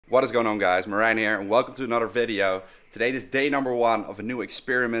What is going on, guys? Merijn here and welcome to another video. Today is day number 1 of a new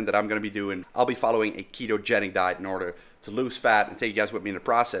experiment that I'm going to be doing. I'll be following a ketogenic diet in order to lose fat and take you guys with me in the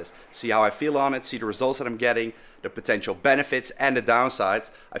process. See how I feel on it, see the results that I'm getting, the potential benefits and the downsides.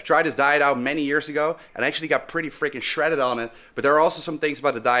 I've tried this diet out many years ago and I actually got pretty freaking shredded on it, but there are also some things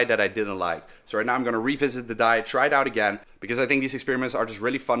about the diet that I didn't like. So right now I'm going to revisit the diet, try it out again, because I think these experiments are just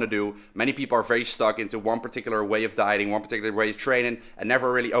really fun to do. Many people are very stuck into one particular way of dieting, one particular way of training, and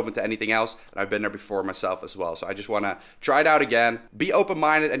never really open to anything else. And I've been there before myself as well. So I just want to try it out again, be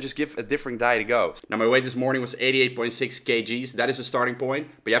open-minded, and just give a different diet a go. Now my weight this morning was 88.6 kgs. That is the starting point.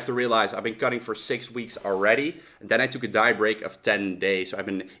 But you have to realize I've been cutting for 6 weeks already. And then I took a diet break of 10 days. So I've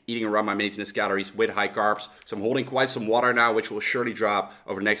been eating around my maintenance calories with high carbs. So I'm holding quite some water now, which will surely drop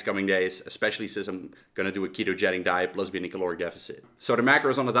over the next coming days, especially since I'm going to do a ketogenic diet plus be in a caloric deficit. So the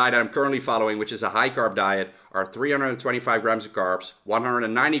macros on the diet that I'm currently following, which is a high carb diet, are 325 grams of carbs,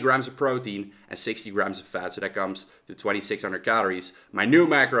 190 grams of protein, and 60 grams of fat. So that comes to 2,600 calories. My new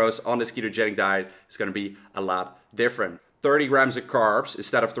macros on this ketogenic diet is going to be a lot different. 30 grams of carbs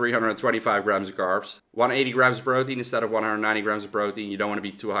instead of 325 grams of carbs. 180 grams of protein instead of 190 grams of protein. You don't want to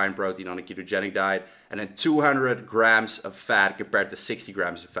be too high in protein on a ketogenic diet. And then 200 grams of fat compared to 60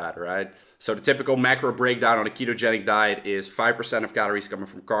 grams of fat, right? So the typical macro breakdown on a ketogenic diet is 5% of calories coming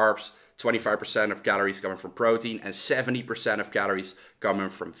from carbs, 25% of calories coming from protein, and 70% of calories coming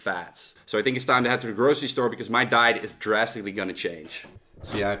from fats. So I think it's time to head to the grocery store because my diet is drastically going to change.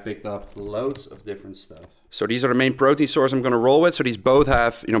 So yeah, I picked up loads of different stuff. So these are the main protein sources I'm going to roll with. So these both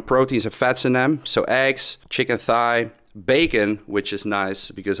have, proteins and fats in them. So eggs, chicken thigh, bacon, which is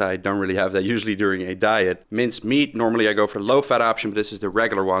nice because I don't really have that usually during a diet. Minced meat, normally I go for the low fat option, but this is the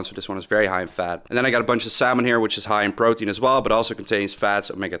regular one, so this one is very high in fat. And then I got a bunch of salmon here, which is high in protein as well, but also contains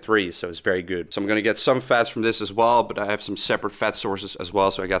fats, omega-3, so it's very good. So I'm gonna get some fats from this as well, but I have some separate fat sources as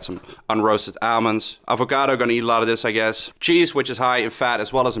well. So I got some unroasted almonds. Avocado, gonna eat a lot of this, I guess. Cheese, which is high in fat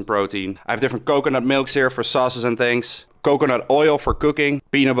as well as in protein. I have different coconut milks here for sauces and things. Coconut oil for cooking,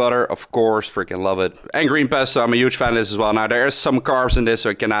 peanut butter, of course, freaking love it. And green pesto, I'm a huge fan of this as well. Now there is some carbs in this, so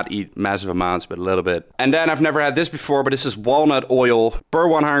I cannot eat massive amounts, but a little bit. And then I've never had this before, but this is walnut oil. Per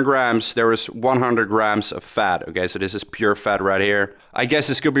 100 grams, there is 100 grams of fat. Okay, so this is pure fat right here. I guess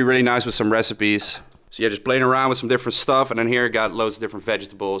this could be really nice with some recipes. So yeah, just playing around with some different stuff. And then here I got loads of different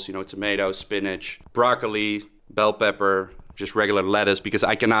vegetables, tomatoes, spinach, broccoli, bell pepper, just regular lettuce, because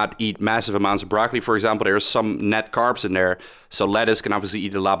I cannot eat massive amounts of broccoli, for example. There's some net carbs in there, so lettuce can obviously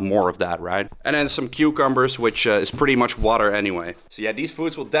eat a lot more of that, right? And then some cucumbers, which is pretty much water anyway. So yeah, these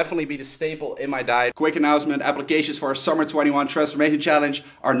foods will definitely be the staple in my diet. Quick announcement, applications for our Summer 21 Transformation Challenge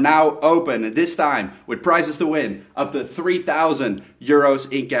are now open, and this time with prizes to win, up to 3,000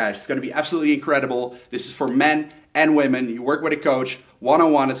 euros in cash. It's gonna be absolutely incredible. This is for men and women. You work with a coach,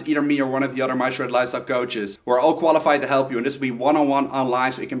 one-on-one. It's either me or one of the other My Shred Lifestyle coaches. We're all qualified to help you, and this will be one-on-one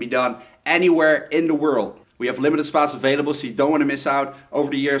online, so it can be done anywhere in the world. We have limited spots available, so you don't want to miss out.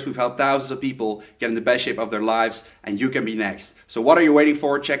 Over the years, we've helped thousands of people get in the best shape of their lives, and you can be next. So what are you waiting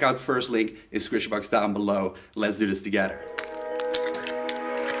for? Check out the first link in the description box down below. Let's do this together.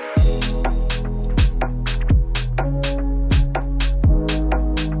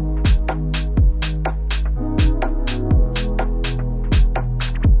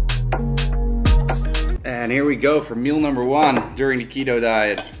 And here we go for meal number 1 during the keto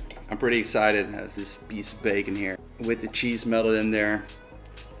diet. I'm pretty excited. I have this piece of bacon here with the cheese melted in there.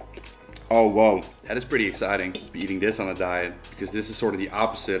 Oh, whoa. That is pretty exciting, eating this on a diet, because this is sort of the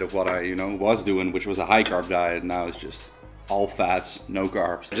opposite of what I, was doing, which was a high carb diet. Now it's just all fats, no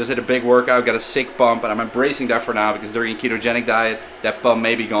carbs. I just did a big workout, got a sick pump, and I'm embracing that for now because during a ketogenic diet, that pump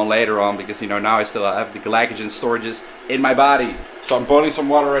may be gone later on because, now I still have the glycogen storages in my body. So I'm boiling some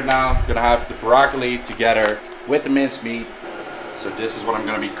water right now. I'm gonna have the broccoli together with the minced meat. So this is what I'm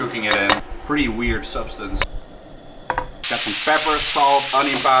gonna be cooking it in. Pretty weird substance. Got some pepper, salt,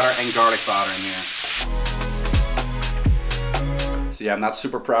 onion powder, and garlic powder in here. So yeah, I'm not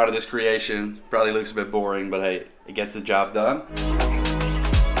super proud of this creation. Probably looks a bit boring, but hey, it gets the job done.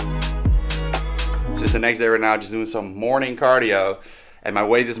 So it's the next day right now, just doing some morning cardio. And my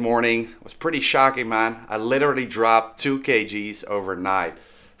weight this morning was pretty shocking, man. I literally dropped 2 kgs overnight.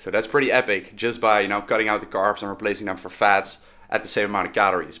 So that's pretty epic, just by, cutting out the carbs and replacing them for fats at the same amount of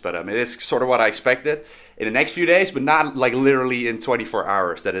calories. But it is sort of what I expected in the next few days, but not like literally in 24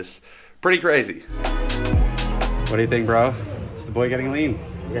 hours. That is pretty crazy. What do you think, bro? Is the boy getting lean?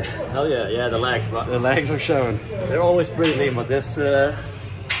 Yeah, hell yeah. Yeah, the legs. But the legs are showing. They're always pretty lean, but this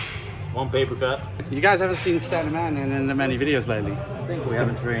one paper cut. You guys haven't seen Stan Man in many videos lately. I think we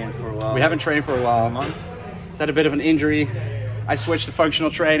haven't trained for a while. We haven't trained for a while. A month. He's had a bit of an injury. I switched to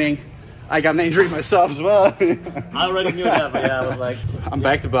functional training. I got an injury myself as well. I already knew that, but yeah, I was like... I'm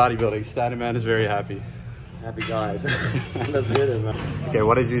back to bodybuilding. Standing Man is very happy. Happy guys. That's good, man. Okay,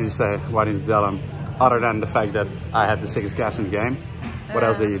 what did you just say? Why didn't you tell him? Other than the fact that I had the sickest calves in the game. What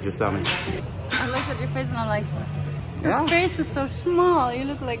else did you just tell me? I looked at your face and I'm like, your Yeah. face is so small. You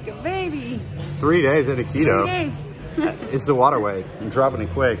look like a baby. 3 days in a keto. 3 days. It's the water weight. I'm dropping it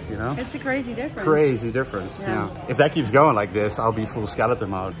quick, you know? It's a crazy difference. Crazy difference, yeah. If that keeps going like this, I'll be full skeleton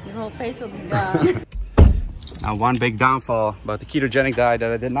mode. Your whole face will be gone. Now, one big downfall about the ketogenic diet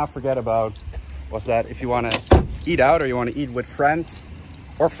that I did not forget about was that if you want to eat out or you want to eat with friends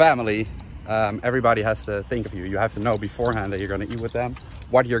or family, everybody has to think of you. You have to know beforehand that you're going to eat with them,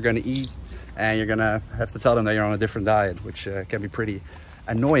 what you're going to eat, and you're going to have to tell them that you're on a different diet, which can be pretty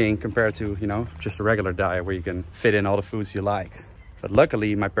annoying compared to, you know, just a regular diet where you can fit in all the foods you like. But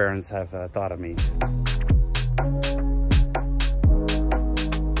luckily, my parents have thought of me. So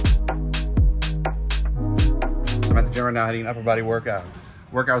I'm at the gym right now heading an upper body workout.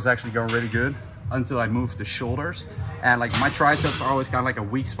 Workout was actually going really good until I moved the shoulders. And like my triceps are always kind of like a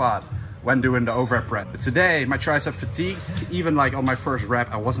weak spot when doing the overhead press. But today, my tricep fatigue, even like on my first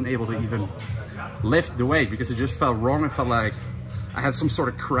rep, I wasn't able to even lift the weight because it just felt wrong. It felt like I had some sort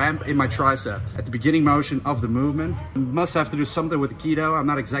of cramp in my tricep at the beginning motion of the movement. Must have to do something with the keto. I'm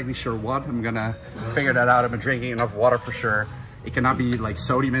not exactly sure what. I'm gonna figure that out. I've been drinking enough water for sure. It cannot be like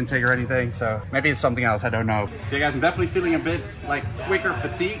sodium intake or anything, so maybe it's something else, I don't know. So guys, I'm definitely feeling a bit like quicker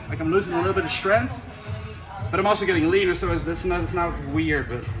fatigue, like I'm losing a little bit of strength, but I'm also getting leaner, so it's not weird,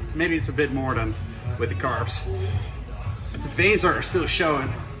 but maybe it's a bit more than with the carbs. But the veins are still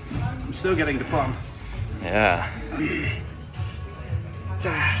showing. I'm still getting the pump. Yeah.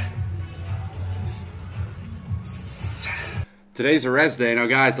 Today's a rest day. Now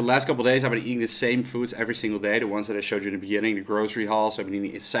guys, the last couple of days I've been eating the same foods every single day. The ones that I showed you in the beginning, the grocery haul. So I've been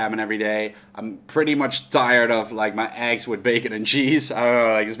eating salmon every day. I'm pretty much tired of like my eggs with bacon and cheese. I don't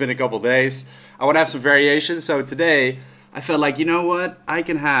know, like it's been a couple of days. I want to have some variation. So today I felt like, you know what? I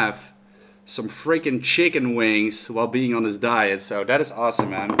can have some freaking chicken wings while being on this diet. So that is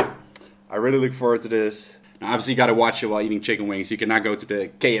awesome, man. I really look forward to this. Now obviously you got to watch it while eating chicken wings. You cannot go to the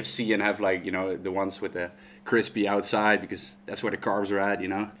KFC and have like, you know, the ones with the crispy outside because that's where the carbs are at, you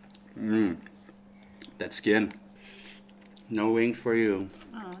know. That skin. No wings for you.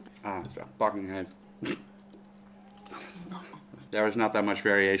 Ah, fucking head. There is not that much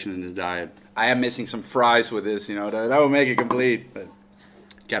variation in this diet. I am missing some fries with this, you know. That will make it complete, but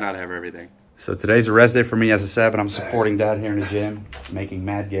cannot have everything. So today's a rest day for me, as I said, but I'm supporting Dad here in the gym, making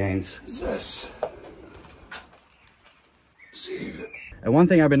mad gains. Yes. And one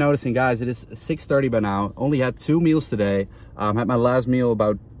thing I've been noticing, guys, it is 6:30 by now. Only had 2 meals today. Had my last meal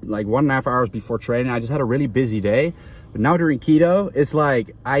about like 1.5 hours before training. I just had a really busy day. But now during keto, it's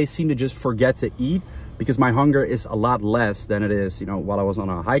like I seem to just forget to eat because my hunger is a lot less than it is, you know, while I was on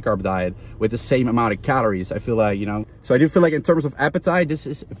a high carb diet with the same amount of calories. I feel like, you know, so I do feel like in terms of appetite, this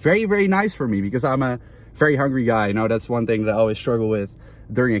is very, very nice for me because I'm a very hungry guy. You know, that's one thing that I always struggle with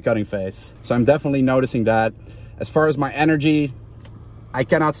during a cutting phase. So I'm definitely noticing that. As far as my energy, I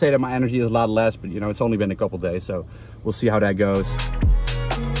cannot say that my energy is a lot less, but you know, it's only been a couple days, so we'll see how that goes.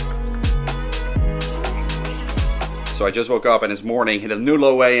 So I just woke up and it's morning, hit a new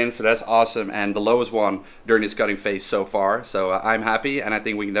low weigh-in, so that's awesome, and the lowest one during this cutting phase so far. So I'm happy, and I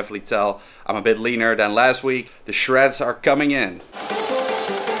think we can definitely tell I'm a bit leaner than last week. The shreds are coming in.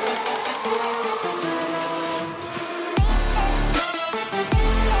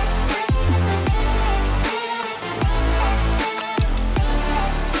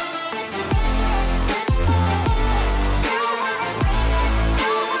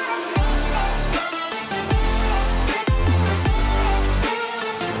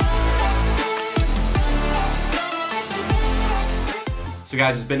 So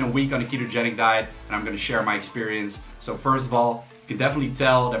guys, it's been a week on a ketogenic diet and I'm going to share my experience. So first of all, you can definitely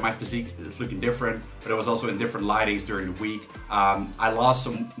tell that my physique is looking different, but it was also in different lightings during the week. I lost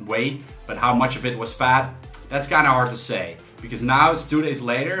some weight, but how much of it was fat, that's kind of hard to say. Because now it's 2 days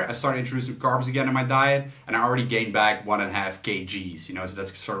later, I started introducing carbs again in my diet and I already gained back 1.5 kgs, you know, so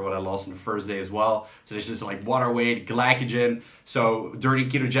that's sort of what I lost on the first day as well. So there's just like water weight, glycogen. So during a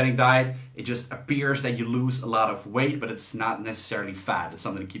ketogenic diet, it just appears that you lose a lot of weight, but it's not necessarily fat. It's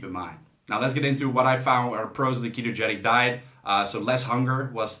something to keep in mind. Now let's get into what I found are pros of the ketogenic diet. So less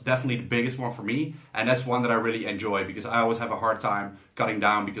hunger was definitely the biggest one for me, and that's one that I really enjoy because I always have a hard time cutting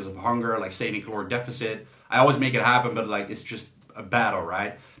down because of hunger, like staying in caloric deficit. I always make it happen, but like it's just a battle,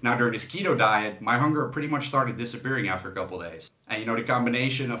 right? Now during this keto diet, my hunger pretty much started disappearing after a couple of days. And you know, the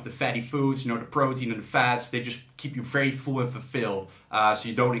combination of the fatty foods, you know, the protein and the fats, they just keep you very full and fulfilled. So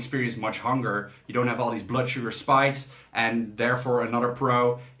you don't experience much hunger, you don't have all these blood sugar spikes, and therefore another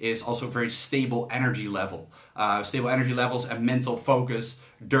pro is also very stable energy level. Stable energy levels and mental focus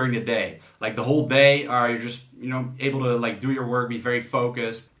during the day. Like the whole day, you're just, you know, able to like do your work, be very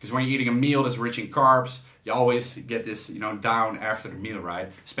focused. Because when you're eating a meal that's rich in carbs, you always get this, you know, down after the meal,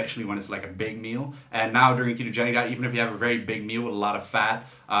 right? Especially when it's like a big meal. And now during ketogenic diet, even if you have a very big meal with a lot of fat,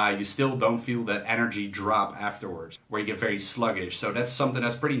 you still don't feel that energy drop afterwards, where you get very sluggish. So that's something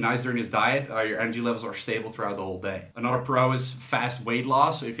that's pretty nice during this diet. Your energy levels are stable throughout the whole day. Another pro is fast weight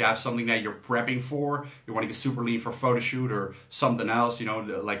loss. So if you have something that you're prepping for, you want to get super lean for a photo shoot or something else, you know,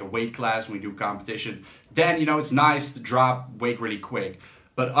 like a weight class when we do competition, then, you know, it's nice to drop weight really quick.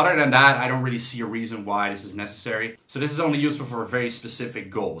 But other than that, I don't really see a reason why this is necessary. So this is only useful for very specific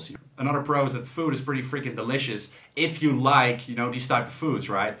goals. Another pro is that food is pretty freaking delicious if you like, you know, these type of foods,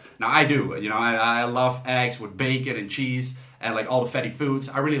 right? Now I do, you know, I love eggs with bacon and cheese and like all the fatty foods.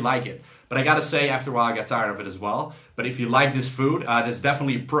 I really like it. But I gotta say, after a while I got tired of it as well. But if you like this food, that's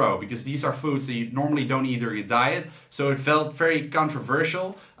definitely a pro, because these are foods that you normally don't eat during a diet. So it felt very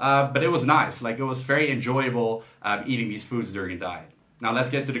controversial, but it was nice. Like it was very enjoyable eating these foods during a diet. Now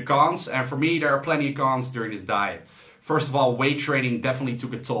let's get to the cons, and for me there are plenty of cons during this diet. First of all, weight training definitely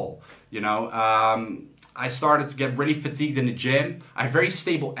took a toll. You know, I started to get really fatigued in the gym. I have very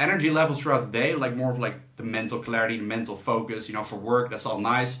stable energy levels throughout the day, like more of like the mental clarity, the mental focus, you know, for work, that's all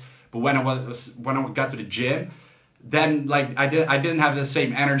nice. But when I got to the gym, then like I didn't have the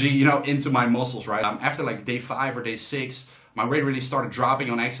same energy, you know, into my muscles, right? After like day 5 or day 6, my weight really started dropping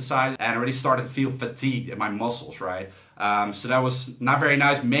on exercise, and I really started to feel fatigued in my muscles, right? So that was not very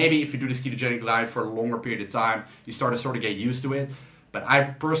nice. Maybe if you do this ketogenic diet for a longer period of time, you start to sort of get used to it. But I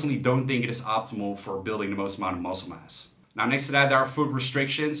personally don't think it is optimal for building the most amount of muscle mass. Now next to that, there are food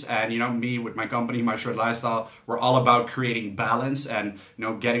restrictions, and you know, me with my company, My Shred Lifestyle, we're all about creating balance and, you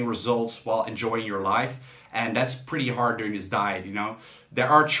know, getting results while enjoying your life. And that's pretty hard during this diet, you know. There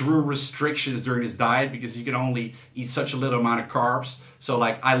are true restrictions during this diet because you can only eat such a little amount of carbs. So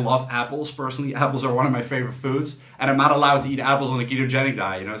like, I love apples personally. Apples are one of my favorite foods, and I'm not allowed to eat apples on a ketogenic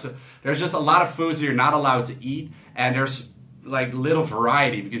diet, you know. So there's just a lot of foods that you're not allowed to eat, and there's like little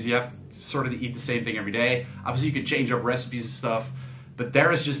variety because you have to sort of eat the same thing every day. Obviously you can change up recipes and stuff, but there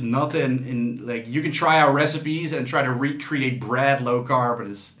is just nothing in, like, you can try out recipes and try to recreate bread low carb,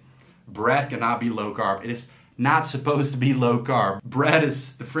 but bread cannot be low carb. It is not supposed to be low carb. Bread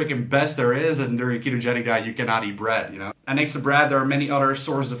is the freaking best there is, and during a ketogenic diet you cannot eat bread, you know. And next to bread there are many other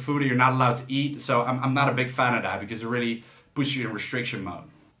sources of food that you're not allowed to eat, so I'm not a big fan of that because it really puts you in restriction mode.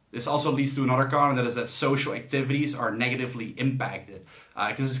 This also leads to another con, and that is that social activities are negatively impacted.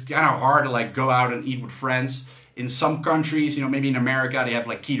 Because it's kind of hard to like go out and eat with friends. In some countries, you know, maybe in America they have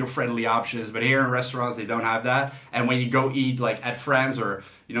like keto-friendly options, but here in restaurants they don't have that. And when you go eat like at friends or,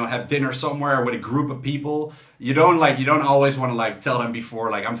 you know, have dinner somewhere with a group of people, you don't always want to like tell them before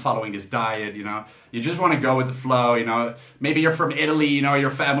like, I'm following this diet, you know. You just want to go with the flow, you know. Maybe you're from Italy, you know,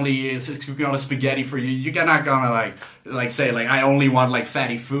 your family is cooking all the spaghetti for you. You're not gonna like say like, I only want like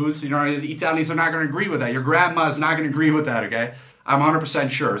fatty foods, you know. The Italians are not gonna agree with that. Your grandma is not gonna agree with that, okay? I'm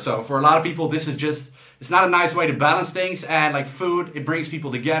 100% sure. So for a lot of people, this is just, it's not a nice way to balance things. And like food, it brings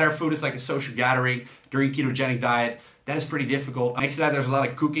people together. Food is like a social gathering during a ketogenic diet. That is pretty difficult. Next to that, there's a lot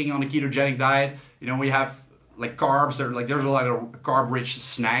of cooking on the ketogenic diet. You know, we have like carbs. There's a lot of carb-rich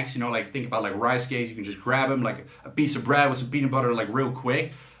snacks. You know, like think about like rice cakes. You can just grab them, like a piece of bread with some peanut butter, like real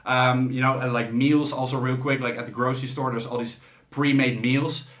quick. You know, and like meals also real quick. Like at the grocery store, there's all these pre-made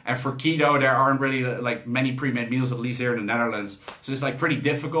meals, and for keto there aren't really like many pre-made meals, at least here in the Netherlands. So it's like pretty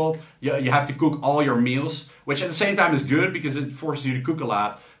difficult. You have to cook all your meals, which at the same time is good because it forces you to cook a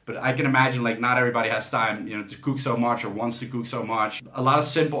lot. But I can imagine like not everybody has time, you know, to cook so much or wants to cook so much. A lot of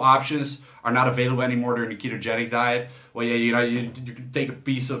simple options are not available anymore during the ketogenic diet. Well, yeah, you know, you can take a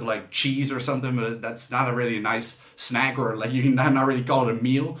piece of like cheese or something, but that's not a really nice snack, or like you can not really call it a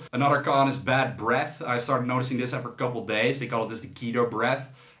meal. Another con is bad breath. I started noticing this after a couple days. They call it this the keto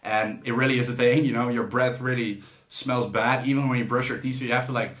breath, and it really is a thing. You know, your breath really smells bad even when you brush your teeth. So you have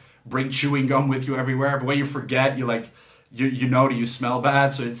to like bring chewing gum with you everywhere. But when you forget, you like you know that you smell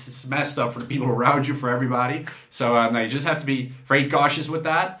bad, so it's messed up for the people around you, for everybody. So now you just have to be very cautious with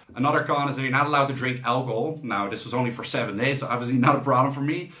that. Another con is that you're not allowed to drink alcohol. Now this was only for 7 days, so obviously not a problem for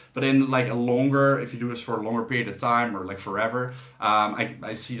me. But in like a longer, if you do this for a longer period of time or like forever,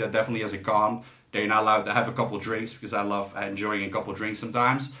 I see that definitely as a con. that you're not allowed to have a couple drinks, because I love enjoying a couple drinks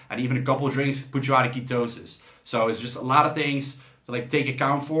sometimes. And even a couple drinks put you out of ketosis. So it's just a lot of things to like take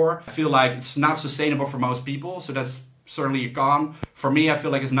account for. I feel like it's not sustainable for most people, so that's certainly a con. For me, I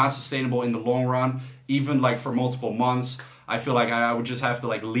feel like it's not sustainable in the long run, even like for multiple months. I feel like I would just have to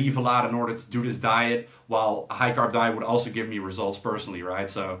like leave a lot in order to do this diet, while a high carb diet would also give me results personally, right?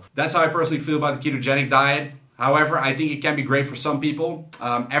 So that's how I personally feel about the ketogenic diet. However, I think it can be great for some people.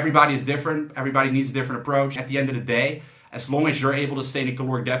 Everybody is different. Everybody needs a different approach. At the end of the day, as long as you're able to stay in a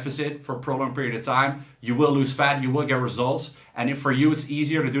caloric deficit for a prolonged period of time, you will lose fat, you will get results. And if for you it's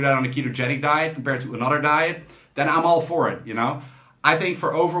easier to do that on a ketogenic diet compared to another diet, then I'm all for it, you know? I think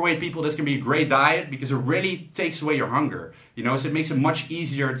for overweight people, this can be a great diet because it really takes away your hunger. You know, so it makes it much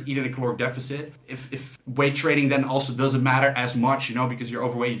easier to eat in a caloric deficit. If weight training then also doesn't matter as much, you know, because you're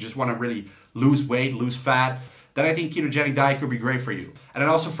overweight, you just want to really lose weight, lose fat, then I think ketogenic diet could be great for you. And then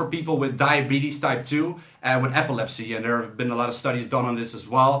also for people with diabetes type 2 and with epilepsy, and there have been a lot of studies done on this as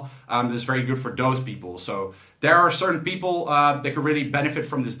well. This is very good for those people. So there are certain people that could really benefit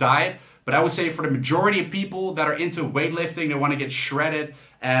from this diet. But I would say for the majority of people that are into weightlifting, they want to get shredded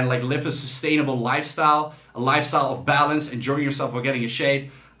and like live a sustainable lifestyle, a lifestyle of balance, enjoying yourself while getting in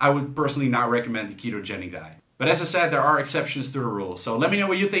shape, I would personally not recommend the ketogenic diet. But as I said, there are exceptions to the rule. So let me know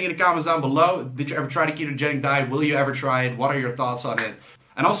what you think in the comments down below. Did you ever try the ketogenic diet? Will you ever try it? What are your thoughts on it?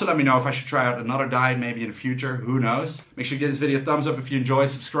 And also let me know if I should try out another diet maybe in the future. Who knows? Make sure you give this video a thumbs up if you enjoy,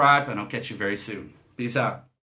 subscribe, and I'll catch you very soon. Peace out.